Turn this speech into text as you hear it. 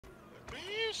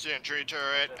Sentry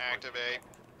turret, activate.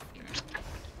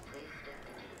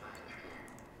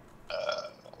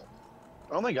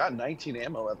 I only got 19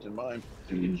 ammo left in mine.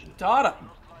 DAUDA.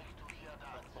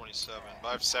 27. But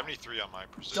I have 73 on my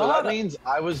precision. So that means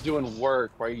I was doing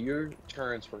work while your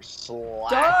turrets were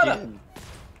slacking. DAUDA.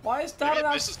 Why is Maybe DAUDA it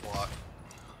not? misses a lot.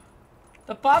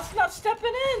 The bot's not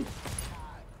stepping in.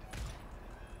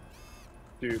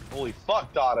 Dude, holy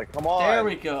fuck, Dada, come on. There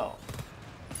we go.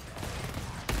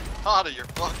 DAUDA, you're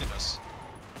fucking us.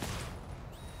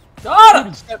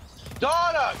 DAUDA.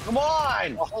 Dada, come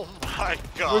on. Oh my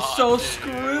god. We're so dude.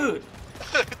 screwed.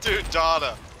 Dude,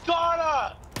 DAUDA.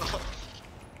 Dada.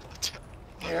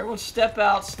 Here, everyone step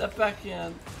out, step back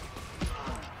in.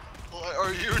 What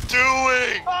are you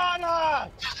doing? Dada.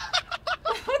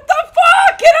 What the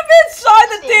fuck? Get him inside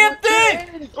the damn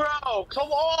thing! Bro, come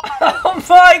on. Oh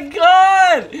my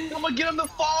god! Come on, get him to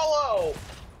follow.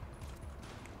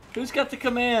 Who's got the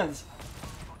commands?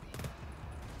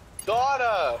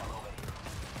 Dada.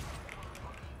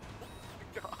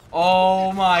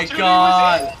 Oh my Dude,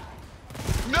 god!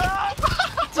 No.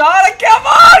 DAUDA, come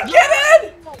on! Get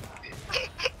in!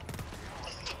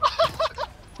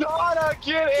 Dada,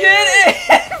 get in.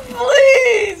 Get in,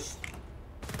 please!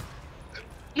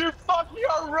 You fucked me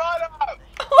on run up.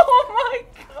 Oh my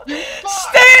god!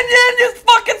 Stand in, you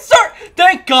fucking sir!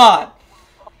 Thank God!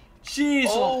 Jeez,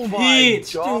 Oh my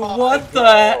Pete, God, dude, what the bro.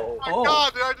 heck? Oh my Oh.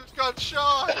 god, dude, I just got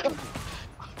shot.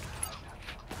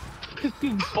 This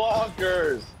is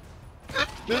bonkers.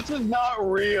 This is not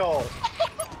real.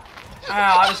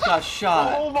 Ow, I just got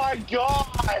shot. Oh my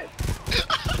god.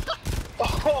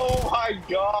 Oh my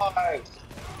god.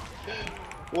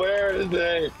 Where is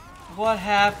it? What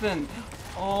happened?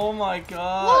 Oh my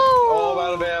god. Oh, I'm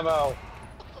out of ammo.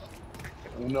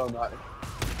 No, I'm not.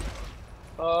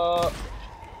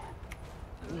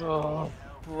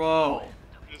 Bro.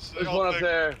 There's one up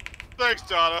there. Thanks,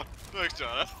 DAUDA. Thanks,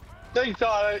 DAUDA. Thanks,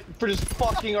 Dada, for just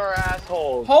fucking our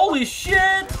assholes. Holy shit!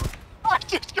 I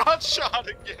just got shot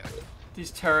again.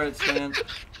 These turrets, man.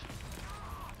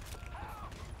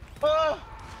 Ah,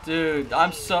 Dude,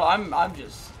 I'm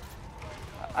just...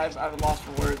 I've lost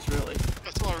for words, really.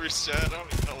 That's why I reset. I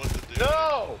don't even know what to do.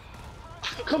 no!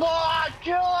 Come on,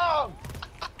 kill him!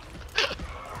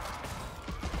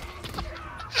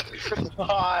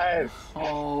 God.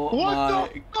 Oh What my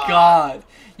the fuck? god.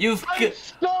 You've... I'm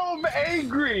so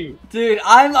angry! Dude,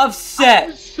 I'm upset.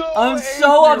 I'm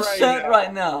so angry upset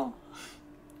right now.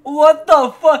 What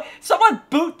the fuck? Someone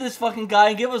boot this fucking guy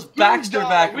and give us Baxter Dada,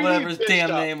 back, we whatever need his damn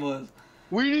Bishop. name was.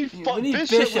 We need, We need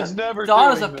Bishop was never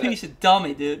Daughter's a doing piece this. of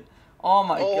dummy, dude. Oh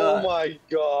my god. Oh my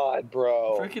god,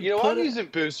 bro. Freaking You know, put I'm it- using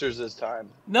boosters this time.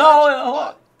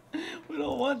 No, we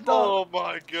don't want that. Oh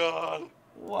my god.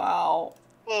 Wow.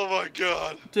 Oh my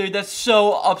god. Dude, that's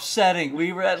so upsetting.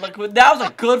 We were at, like, that was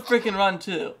a good freaking run,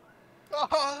 too.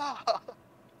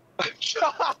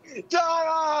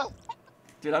 Dada!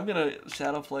 Dude, I'm gonna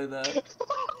shadow play that.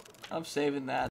 I'm saving that.